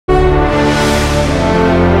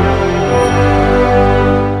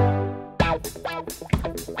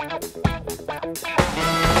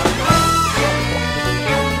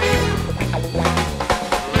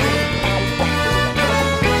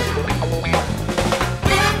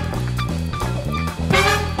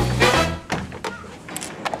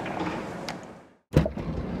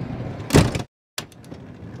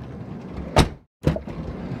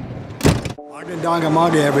Magandang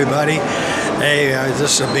umaga, everybody. Hey,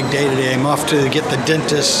 this is a big day today. I'm off to get the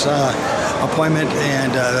dentist appointment, and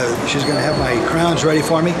she's going to have my crowns ready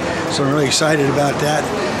for me. So I'm really excited about that,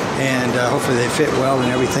 and hopefully they fit well and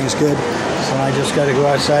everything's good. So I just got to go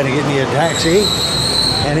outside and get me a taxi,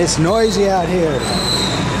 and it's noisy out here.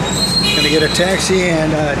 I'm going to get a taxi and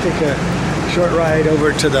take a short ride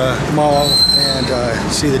over to the mall and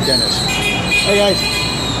see the dentist. Hey guys.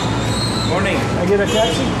 Morning. I get a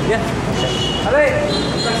taxi? Yeah. Okay.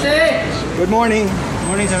 Taxi. Good morning.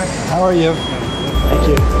 Morning, sir. How are you? Thank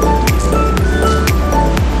you.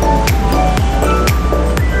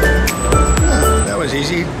 That was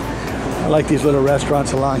easy. I like these little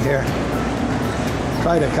restaurants along here.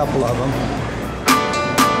 Tried a couple of them.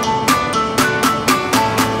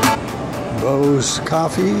 Bo's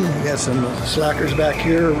Coffee. We got some slackers back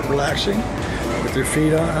here relaxing with their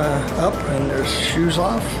feet up and their shoes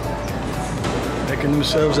off, making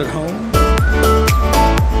themselves at home.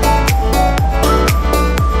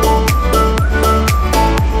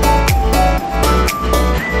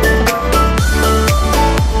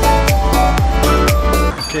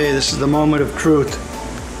 Okay, this is the moment of truth.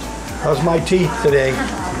 How's my teeth today?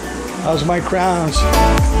 How's my crowns?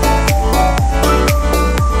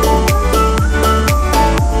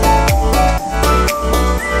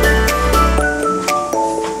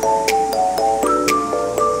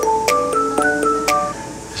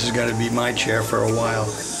 Got to be my chair for a while.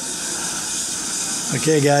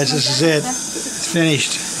 Okay guys, this is it. It's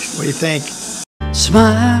finished. What do you think?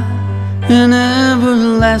 Smile, an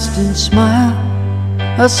everlasting smile.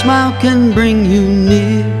 A smile can bring you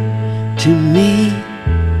near to me.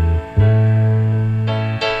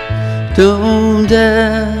 Don't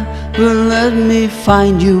ever let me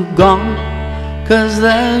find you gone, 'cause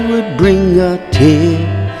that would bring a tear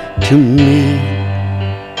to me.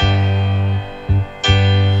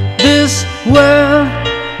 This world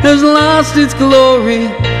has lost its glory.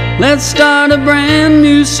 Let's start a brand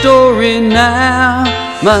new story now.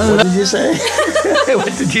 What did you say?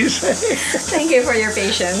 What did you say? Thank you for your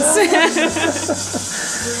patience.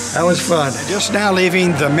 That was fun. Just now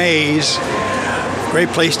leaving the maze.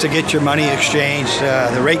 Great place to get your money exchanged.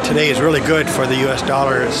 The rate today is really good for the US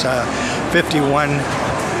dollar. It's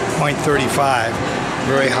 51.35.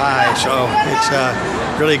 Very high, so it's a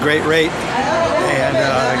really great rate. And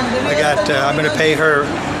I'm going to pay her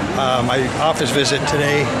my office visit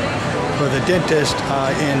today for the dentist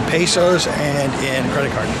in pesos and in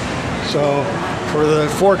credit card. So for the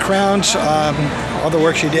 4 crowns, all the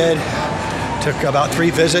work she did took about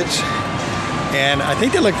 3 visits, and I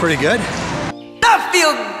think they look pretty good. I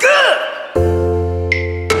feel good.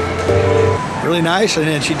 Really nice. And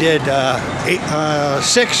then she did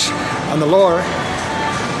 6 on the lower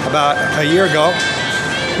about a year ago,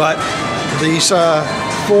 but these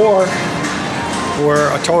 4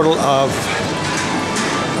 were a total of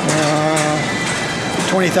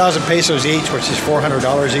 20,000 pesos each, which is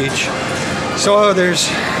 $400 each. So there's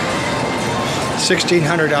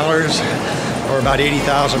 $1,600 or about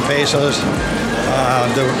 80,000 pesos.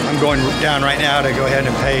 I'm going down right now to go ahead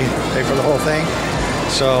and pay for the whole thing.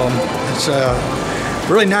 So it's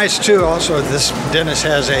really nice too. Also, this dentist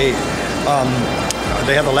has they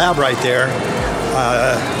have a lab right there.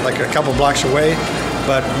 Like a couple blocks away,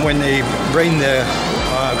 but when they bring the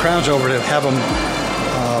crowns over to have them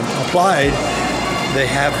applied, they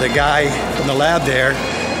have the guy from the lab there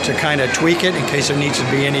to kind of tweak it in case there needs to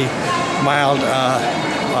be any mild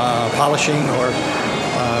polishing or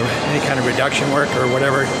any kind of reduction work or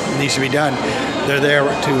whatever needs to be done. They're there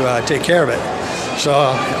to take care of it. So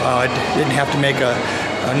I didn't have to make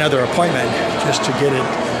another appointment just to get it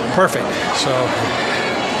perfect. So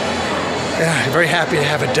yeah, very happy to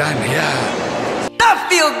have it done. Yeah. I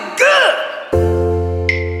feel good.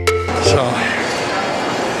 So,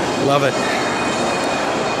 love it.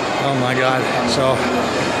 Oh my God. So,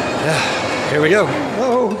 yeah, here we go.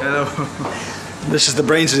 Oh. Hello. This is the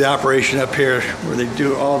brains of the operation up here, where they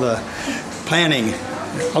do all the planning.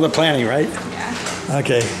 All the planning, right? Yeah.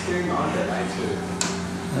 Okay. I don't know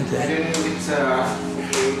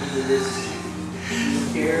if it's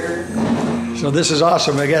here. So this is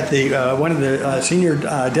awesome. I got the one of the senior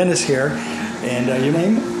dentists here, and your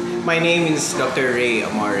name? My name is Dr. Ray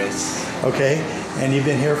Amares. Okay, and you've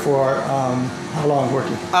been here for how long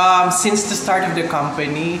working? Since the start of the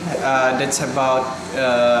company, that's about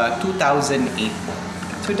 2008.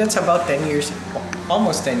 So that's about 10 years,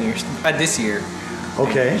 almost 10 years. This year.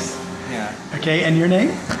 Okay. Yeah. Okay, and your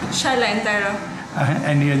name? Sharla Entero.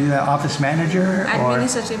 And you're the office manager?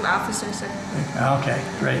 Administrative officer, sir. Okay,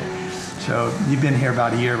 great. So you've been here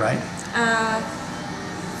about a year, right?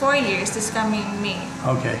 4 years this coming May.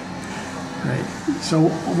 Okay. Great. So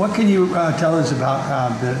what can you tell us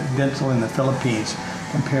about the dental in the Philippines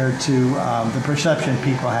compared to the perception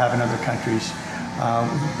people have in other countries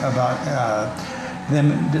about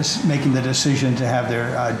them just making the decision to have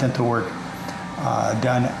their dental work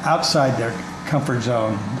done outside their comfort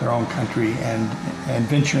zone, their own country, and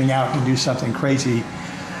venturing out to do something crazy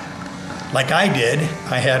like I did.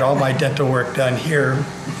 I had all my dental work done here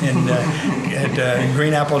at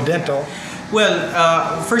Green Apple Dental.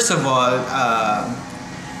 Well, first of all,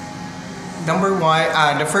 number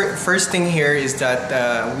one, the first thing here is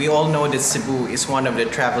that we all know that Cebu is one of the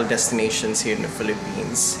travel destinations here in the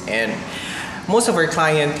Philippines, and most of our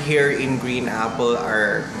clients here in Green Apple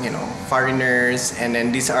are, foreigners, and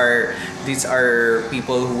then these are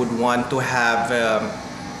people who would want to have a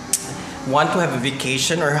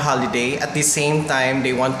vacation or holiday. At the same time,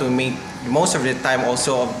 they want to make most of the time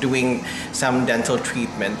also of doing some dental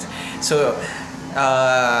treatment. So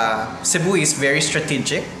Cebu is very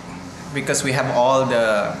strategic because we have all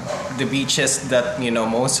the beaches that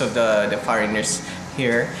most of the foreigners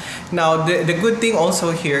here. Now the good thing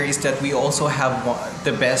also here is that we also have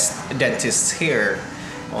the best dentists here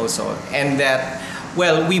also, and that,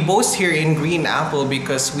 well, we boast here in Green Apple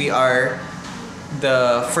because we are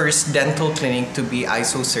the first dental clinic to be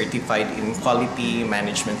ISO certified in quality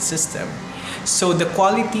management system. So the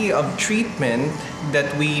quality of treatment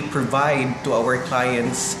that we provide to our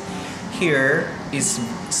clients here is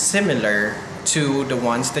similar to the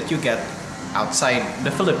ones that you get outside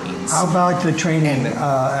the Philippines. How about the training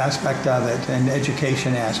aspect of it and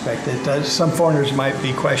education aspect? Some foreigners might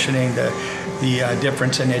be questioning the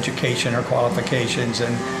difference in education or qualifications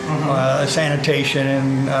and sanitation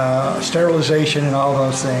and sterilization and all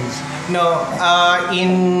those things. No,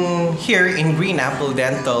 here in Green Apple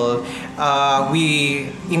Dental,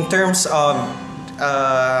 we, in terms of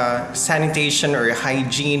sanitation or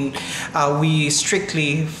hygiene, we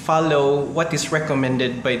strictly follow what is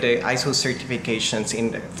recommended by the ISO certifications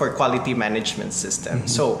for quality management system.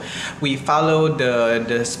 So we follow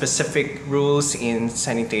the specific rules in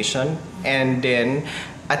sanitation, and then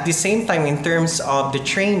at the same time, in terms of the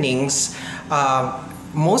trainings,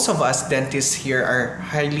 most of us dentists here are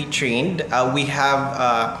highly trained. We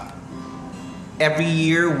have every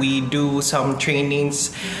year we do some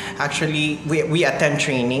trainings. Actually, we attend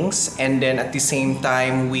trainings, and then at the same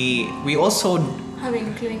time we also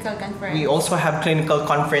having clinical conference. We also have clinical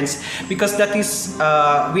conference because that is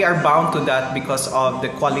we are bound to that because of the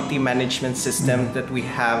quality management system that we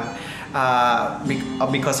have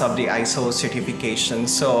because of the ISO certification.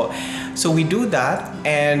 So we do that,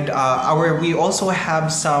 and we also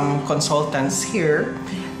have some consultants here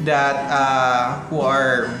that who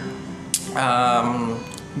are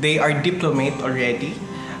they are diplomate already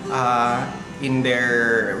in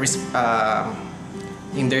their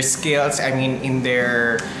skills. I mean, in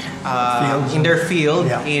their field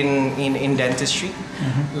Yeah. in dentistry.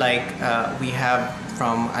 Like we have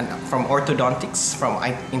from orthodontics, from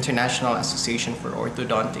International Association for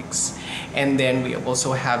Orthodontics, and then we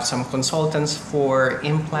also have some consultants for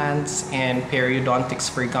implants and periodontics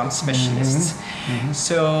for gum specialists.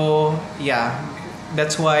 So yeah,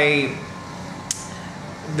 that's why.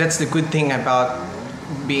 That's the good thing about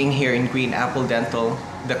being here in Green Apple Dental.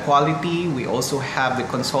 The quality, we also have the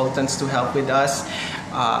consultants to help with us.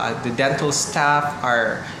 The dental staff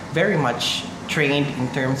are very much trained in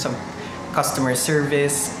terms of customer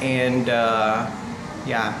service, and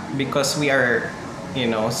yeah, because we are,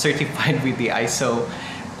 certified with the ISO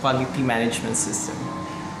quality management system.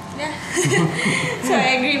 Yeah. So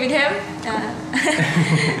I agree with him.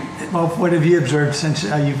 Well, what have you observed since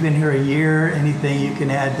you've been here a year? Anything you can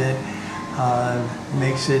add that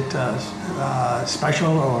makes it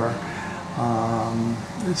special, or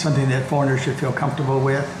something that foreigners should feel comfortable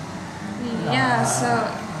with? Yeah, so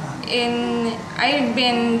I've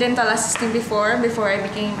been dental assistant before I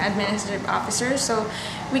became administrative officer. So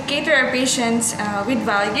we cater our patients with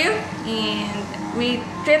value, and we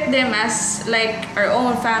treat them as like our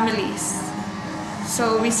own families.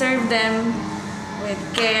 So we serve them with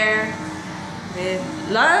care, with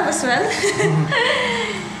love as well.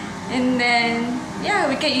 And then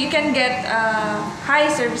yeah, you can get high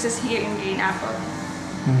services here in Green Apple,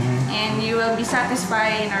 and you will be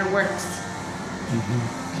satisfied in our works.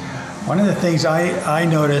 One of the things I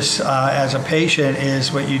notice as a patient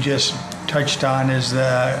is what you just touched on, is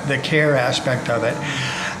the care aspect of it.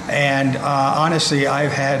 And honestly,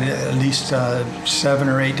 I've had at least 7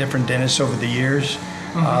 or 8 different dentists over the years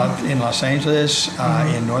in Los Angeles,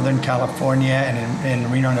 in Northern California, and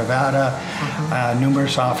in Reno, Nevada,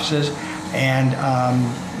 numerous offices. and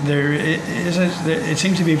it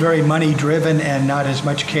seems to be very money driven and not as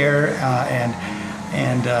much care, and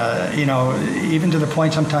you know, even to the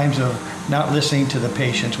point sometimes of not listening to the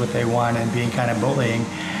patients what they want and being kind of bullying.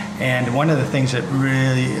 And one of the things that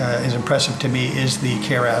really is impressive to me is the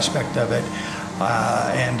care aspect of it,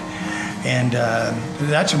 and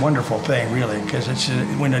that's a wonderful thing, really, because it's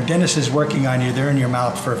when a dentist is working on you, they're in your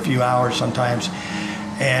mouth for a few hours sometimes.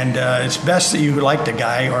 And it's best that you like the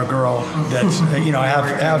guy or girl that's, you know,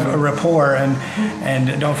 have a rapport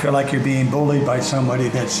and don't feel like you're being bullied by somebody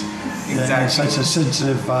that's such a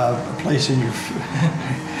sensitive place in your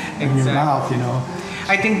in your mouth, you know.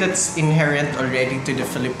 I think that's inherent already to the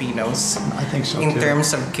Filipinos. I think so in too.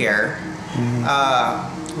 terms of care.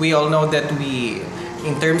 We all know that the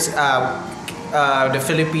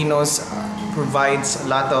Filipinos provides a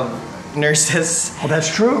lot of nurses. Well,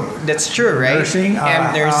 that's true. That's true, right? Nursing,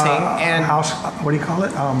 and house. What do you call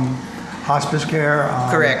it? Hospice care.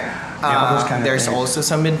 Correct. Those kind of there's things. also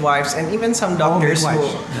some midwives and even some doctors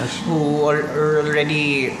who are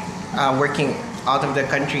already working out of the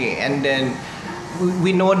country, and then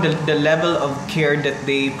we know the level of care that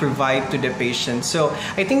they provide to the patient. So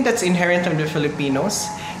I think that's inherent of the Filipinos,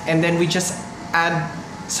 and then we just add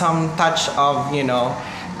some touch of, you know,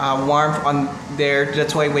 warmth on there.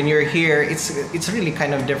 That's why when you're here, it's really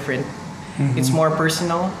kind of different. It's more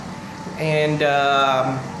personal, and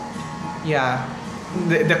yeah,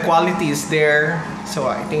 the quality is there. So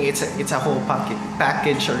I think it's a whole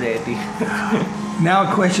package already.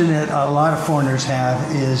 Now, a question that a lot of foreigners have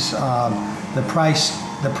is the price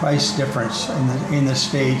difference in the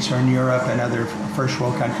States or in Europe and other first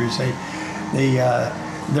world countries.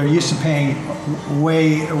 They're used to paying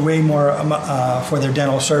way more for their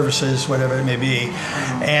dental services, whatever it may be.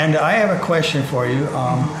 And I have a question for you.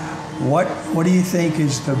 What do you think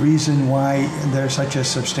is the reason why there's such a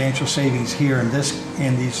substantial savings here in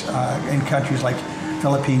countries like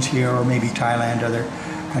Philippines here, or maybe Thailand, other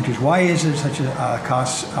countries? Why is there such a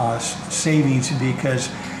cost savings? Because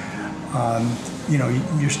you know,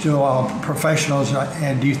 you're still all professionals,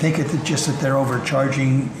 and do you think it's just that they're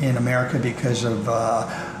overcharging in America because of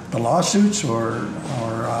the lawsuits, or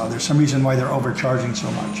there's some reason why they're overcharging so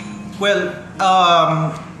much? Well,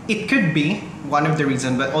 it could be one of the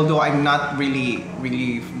reasons, but although I'm not really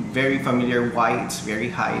very familiar why it's very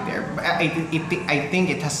high there, but I think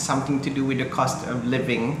it has something to do with the cost of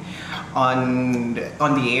living in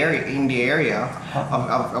the area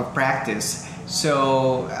of practice.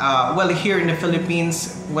 So, well, here in the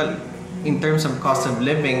Philippines, well, in terms of cost of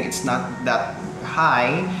living, it's not that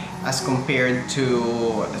high as compared to,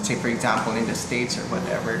 let's say, for example, in the States or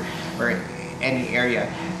whatever, or any area.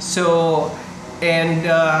 So, and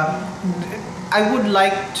I would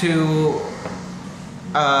like to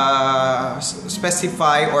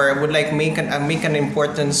specify, or I would like make an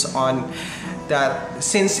importance on that,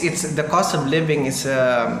 since the cost of living is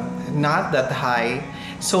not that high.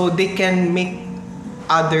 So they can make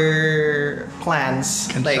other plans,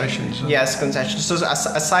 concessions. Concessions. So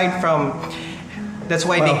aside from, that's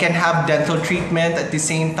why they can have dental treatment at the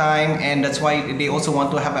same time, and that's why they also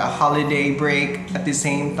want to have a holiday break at the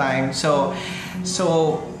same time. So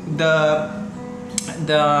the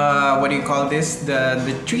what do you call this?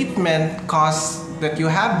 The treatment costs that you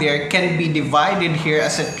have there can be divided here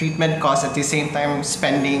as a treatment cost at the same time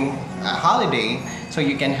spending a holiday, so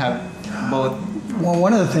you can have both. Well,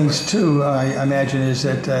 one of the things too, I imagine, is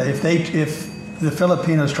that if the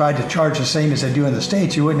Filipinos tried to charge the same as they do in the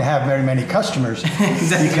States, you wouldn't have very many customers.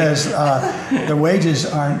 Exactly. Because the wages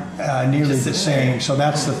aren't nearly the same. So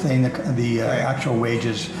that's the thing, the actual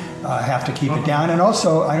wages have to keep it down. And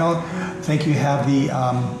also, I don't think you have the,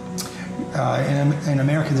 in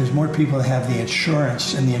America, there's more people that have the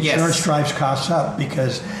insurance, and the insurance drives costs up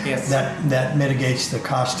because that mitigates the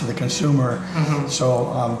cost to the consumer.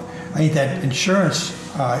 So I think that insurance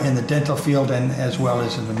in the dental field and as well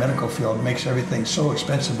as in the medical field makes everything so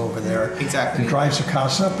expensive over there. Exactly. It drives the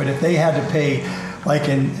costs up. But if they had to pay, like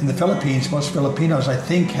in the Philippines, most Filipinos, I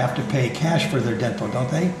think, have to pay cash for their dental, don't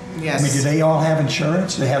they? Yes. I mean, do they all have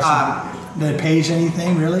insurance? They have some that pays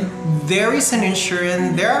anything, really? There is an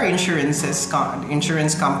insurance. There are insurances.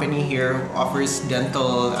 Insurance company here offers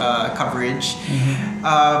dental coverage,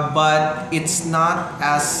 but it's not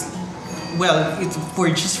as well. It's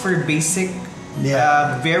just for basic,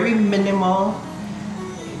 very minimal,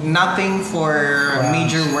 nothing for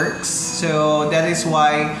major works. So that is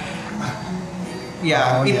why,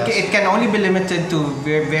 it can only be limited to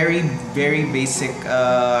very, very basic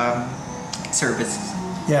services.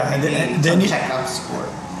 Yeah, and then checkups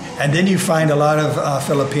And then you find a lot of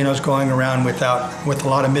Filipinos going around with a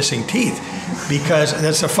lot of missing teeth, because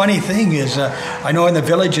that's the funny thing is I know in the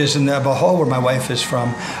villages in the Bohol where my wife is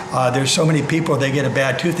from, there's so many people, they get a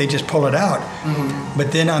bad tooth, they just pull it out.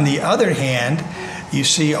 But then on the other hand, you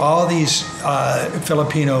see all these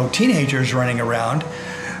Filipino teenagers running around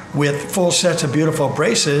with full sets of beautiful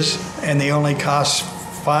braces, and they only cost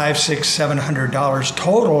 $500, $600, $700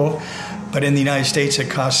 total. But in the United States, it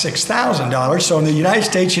costs $6,000. So in the United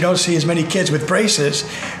States, you don't see as many kids with braces.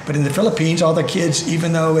 But in the Philippines, all the kids,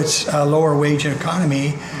 even though it's a lower wage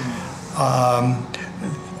economy,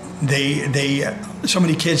 so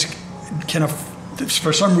many kids can,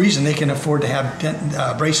 for some reason, they can afford to have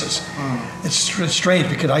braces. It's strange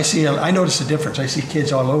because I notice the difference. I see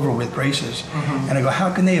kids all over with braces, and I go,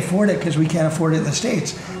 how can they afford it? Because we can't afford it in the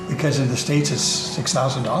States. Because in the States it's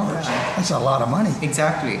 $6,000. That's a lot of money.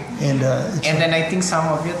 Exactly. And then I think some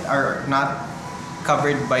of it are not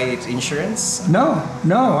covered by its insurance. No.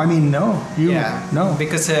 I mean, no. No.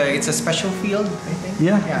 Because it's a special field, I think.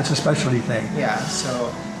 Yeah, it's a specialty thing. Yeah.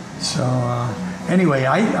 So anyway,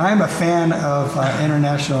 I'm a fan of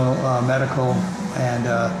international medical, and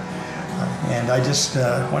I just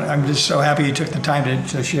I'm just so happy you took the time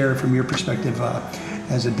to share from your perspective.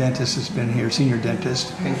 As a dentist that's been here, senior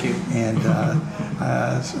dentist. Thank you. And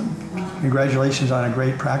congratulations on a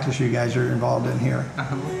great practice you guys are involved in here.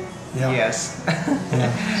 Yeah. Yes.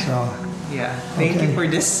 Yeah. So. Yeah. Thank you for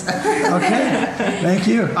this. Okay. Thank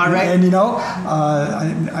you. All right. And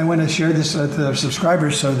I want to share this with the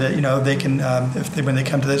subscribers so that they can, when they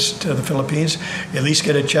come to the Philippines, at least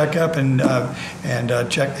get a checkup and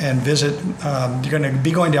check and visit. You're going to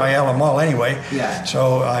be going to Ayala Mall anyway. Yeah.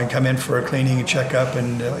 So I come in for a cleaning and checkup,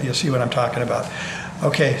 and you'll see what I'm talking about.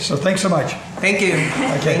 Okay. So thanks so much. Thank you.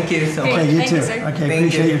 Okay. Thank you so much. Okay. You Thank too. you, sir. Okay.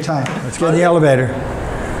 Appreciate your time. Let's go to the elevator.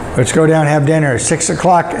 Let's go down and have dinner. 6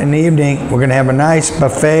 o'clock in the evening, we're going to have a nice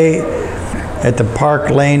buffet at the Park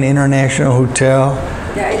Lane International Hotel.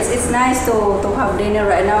 Yeah, it's nice to have dinner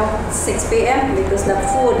right now, 6 p.m. because the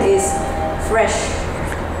food is fresh.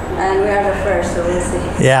 And we are the first, so we'll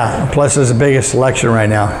see. Yeah, plus there's the biggest selection right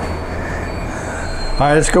now. All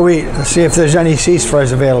right, let's go eat. Let's see if there's any seats for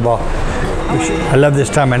us available. I love this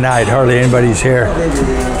time of night. Hardly anybody's here,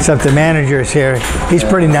 except the manager is here. He's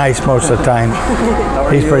pretty nice most of the time.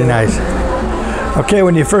 He's pretty nice. Okay,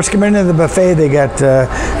 when you first come into the buffet, they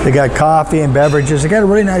got coffee and beverages. They got a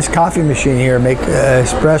really nice coffee machine here. Make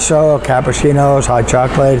espresso, cappuccinos, hot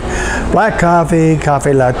chocolate, black coffee,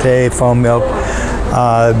 coffee latte, foam milk.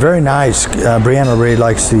 Very nice. Brianna really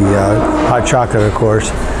likes the hot chocolate, of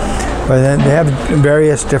course. But then they have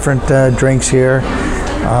various different drinks here.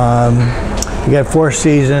 You got 4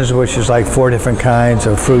 seasons, which is like 4 different kinds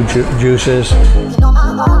of fruit juices.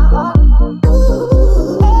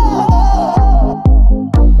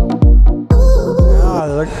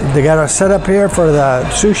 They got a setup here for the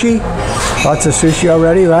sushi. Lots of sushi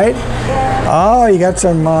already, right? Oh, you got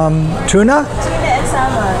some tuna? Tuna and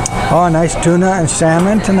salmon. Oh, nice tuna and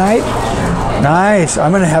salmon tonight. Nice.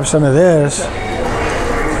 I'm going to have some of this.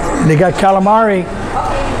 They got calamari,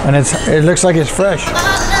 and it looks like it's fresh.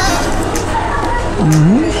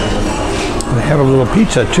 They have a little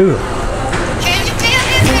pizza too.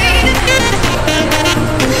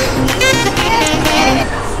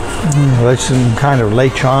 That's some kind of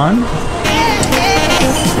lechon.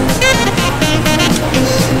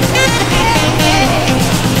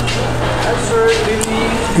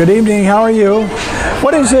 Good evening, how are you?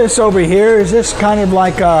 What is this over here? Is this kind of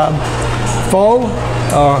like a pho?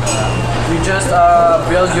 You just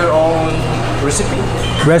build your own recipe.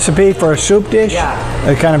 Recipe for a soup dish?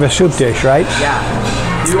 Yeah. Kind of a soup dish, right? Yeah.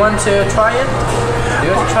 Do you want to try it? Do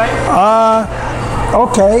you want to try it?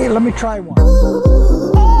 Okay, let me try one.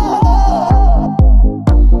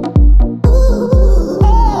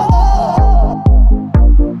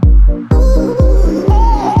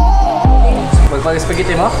 Magpag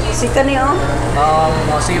spaghetti mo? Sika niyo.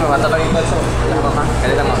 Sige, matatanong ito. So,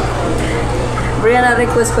 kalita mo. Brianna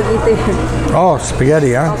request spaghetti. Oh,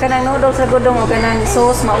 spaghetti, huh? Okay na noodles sa gudong, okay na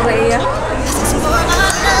sauce, maura iya.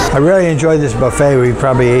 I really enjoyed this buffet. We've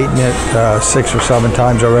probably eaten it 6 or 7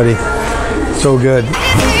 times already. So good.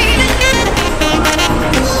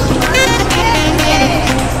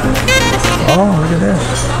 Oh, look at this.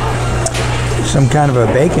 Some kind of a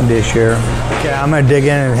bacon dish here. Okay, I'm gonna dig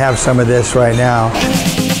in and have some of this right now.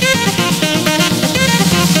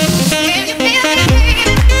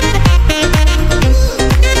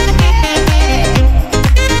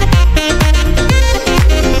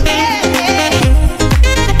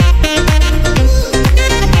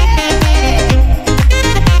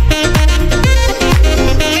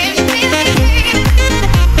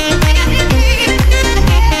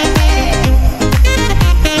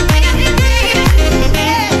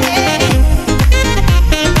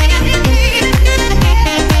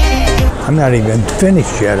 not even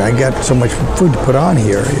finished yet. I got so much food to put on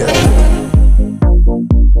here. Yeah.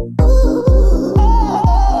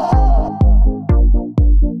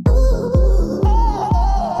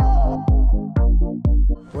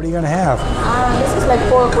 What are you gonna have? This is like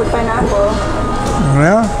pork with pineapple.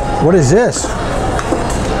 Yeah? What is this?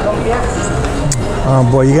 Lumpia. Oh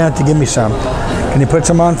boy, you're gonna have to give me some. Can you put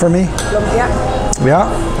some on for me? Lumpia.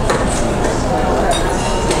 Yeah.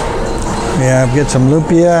 Yeah, get some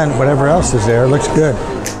lumpia and whatever else is there. Looks good.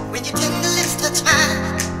 When you tend to lift the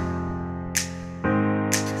time,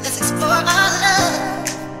 let's explore our love.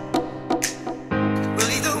 We'll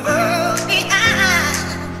leave the world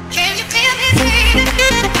behind. Can you feel me, baby?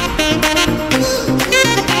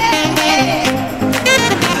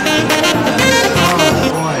 Oh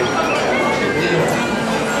boy.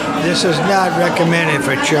 This is not recommended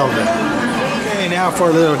for children. Okay, now for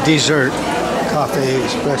a little dessert. Coffee,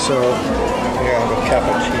 espresso, here I have a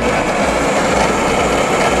cappuccino.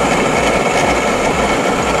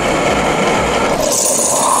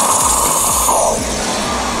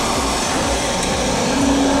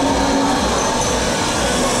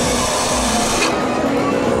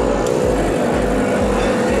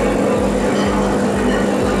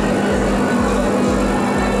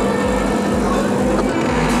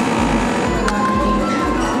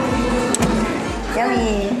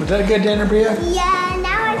 Yummy. Was that a good dinner, Bria? Yeah,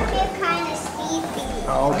 now I feel kind of sleepy.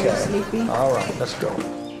 Oh, okay. Sleepy? All right, let's go.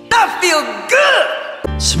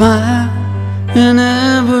 Smile, an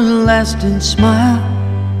everlasting smile.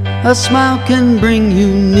 A smile can bring you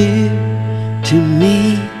near to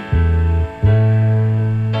me.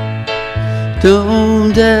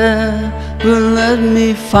 Don't ever let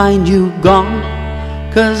me find you gone,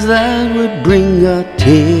 'cause that would bring a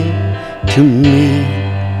tear to me.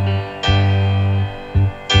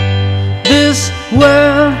 This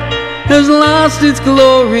world has lost its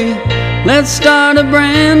glory. Let's start a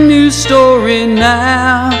brand new story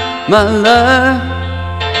now, my love.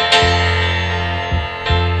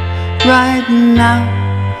 Right now,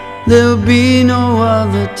 there'll be no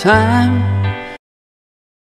other time.